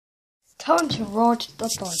Time to ride the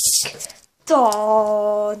bike.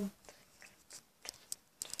 Done.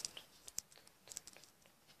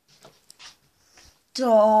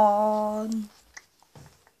 Done.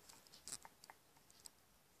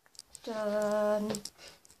 Done.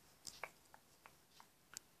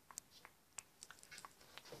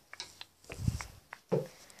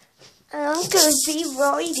 And I'm going to be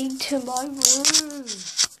riding to my room.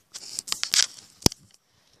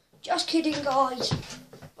 Just kidding, guys.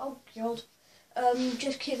 Oh, God.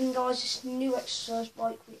 Just kidding, guys. This new exercise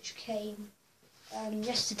bike which came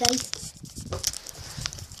yesterday.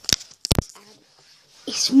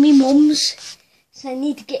 It's me mum's. So I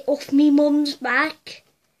need to get off me mum's back.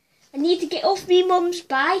 I need to get off me mum's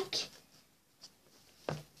bike.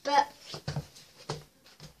 But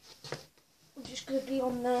I'm just going to be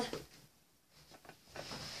on there.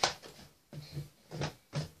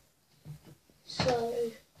 So,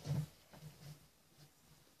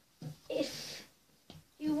 if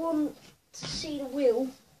you want to see the wheel,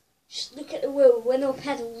 just look at the wheel. When I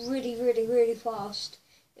pedal really, really, really fast,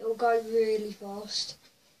 it will go really fast.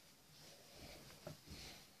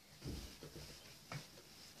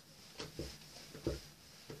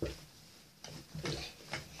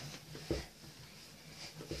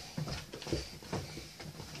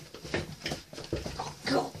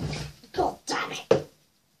 Oh, God damn it.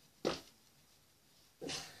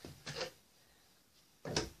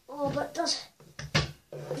 Oh, but does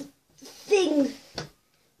the thing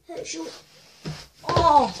hurts your...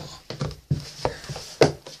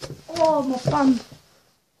 Oh, my bum.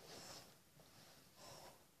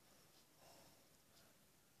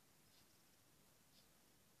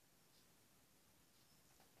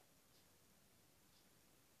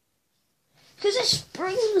 Because there's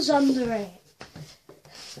springs under it.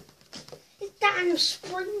 There's damn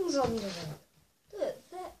springs under it. Look,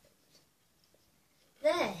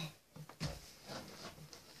 there.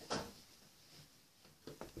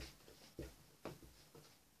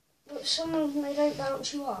 But some of them, they don't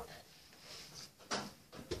bounce you up.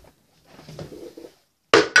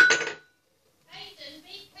 Hayden,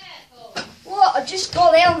 be careful. What? I just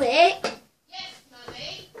got out there. Yes,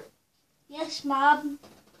 Mummy. Yes, Mum.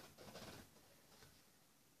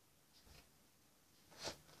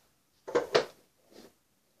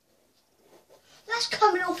 That's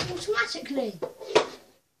coming off automatically.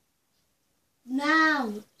 Now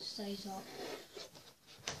it stays up.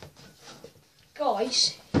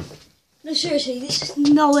 Guys, no, seriously, this is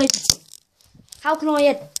no editing. How can I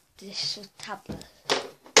edit this with a tablet?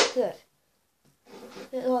 Look.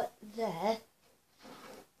 Look like there.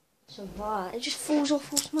 So right, it just falls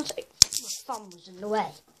off automatically. My thumb was in the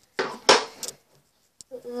way.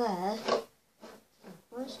 Look there.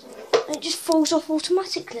 And it just falls off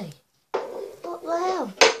automatically. What the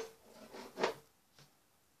hell?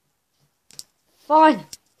 Fine.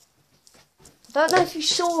 I don't know if you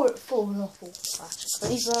saw it falling off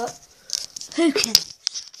automatically, but who cares?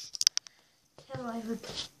 Come over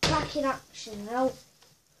back in action now.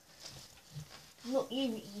 Not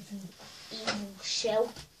you, evil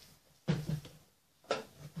shell.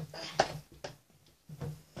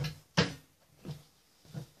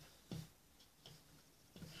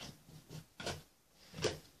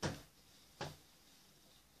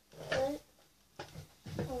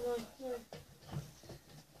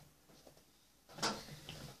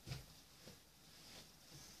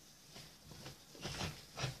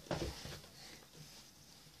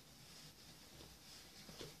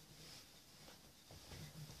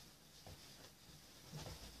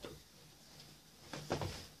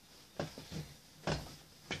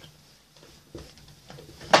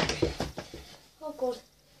 Oh God.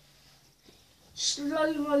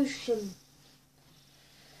 Slow motion.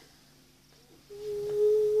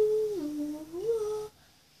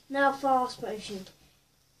 Now fast motion.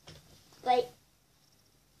 Wait.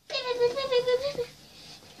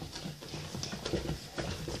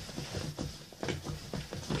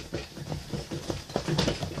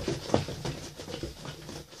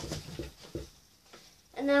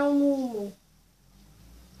 And now normal.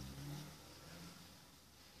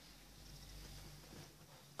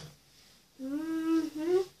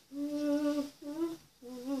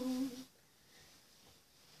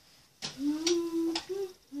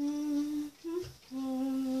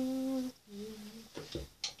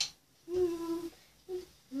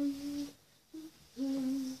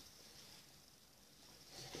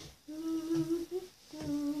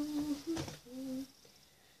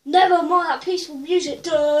 Never mind that peaceful music.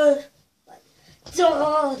 Dun,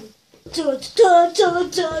 dun, dun, dun, dun,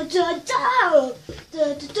 dun, dun, dun,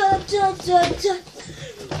 dun, dun, dun, dun, dun,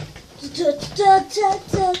 dun, dun,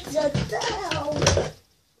 dun, dun, dun.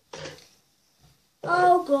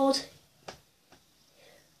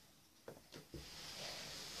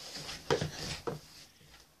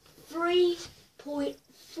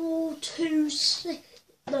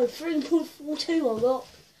 1.42 I got.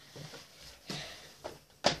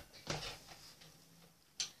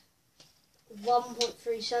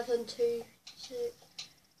 .372.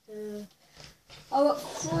 I got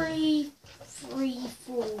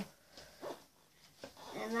 334.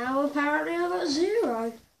 And now apparently I got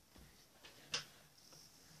 0.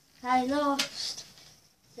 Okay, last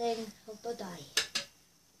thing of the day.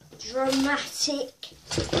 Dramatic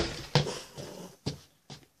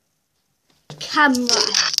camera.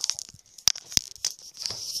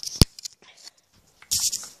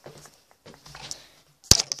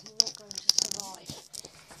 It's not going to survive.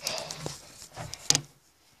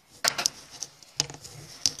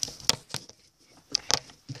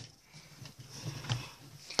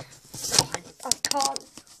 I can't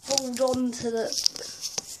hold on to the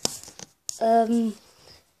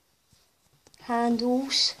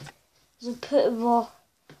handles. I put my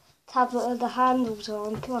tablet and the handles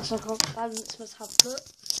on, plus I can't balance my tablet.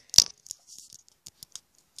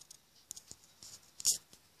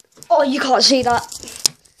 Oh, you can't see that.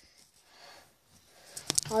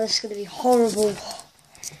 Oh, this is going to be horrible.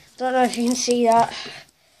 Don't know if you can see that,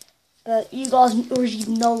 but you guys already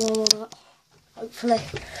know all of that, hopefully.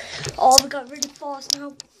 Oh, we're going really fast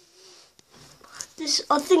now.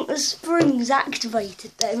 I think the spring's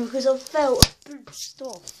activated then because I felt a big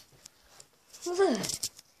stuff. Look,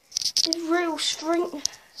 there's real springs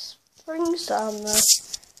down there.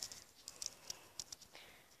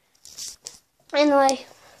 Anyway,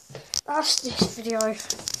 that's this video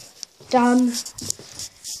done.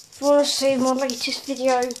 If you want to see my latest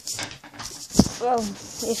video, well,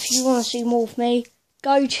 if you want to see more of me,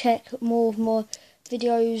 go check more of my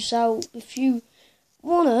videos out. If you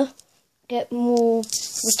want to get more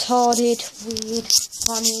retarded, weird,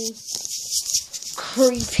 funny,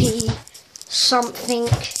 creepy, something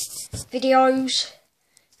videos,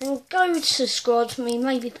 and go to subscribe to me,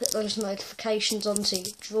 maybe put those notifications on so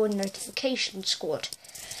you join notification squad.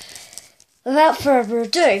 Without further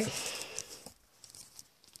ado,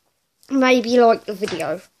 maybe like the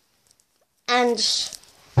video and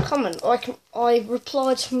comment. I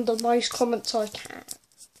reply to the most comments I can.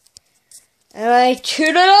 Anyway,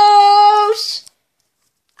 toodles!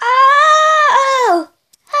 Oh!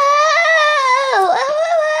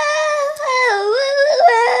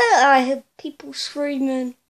 I heard people screaming.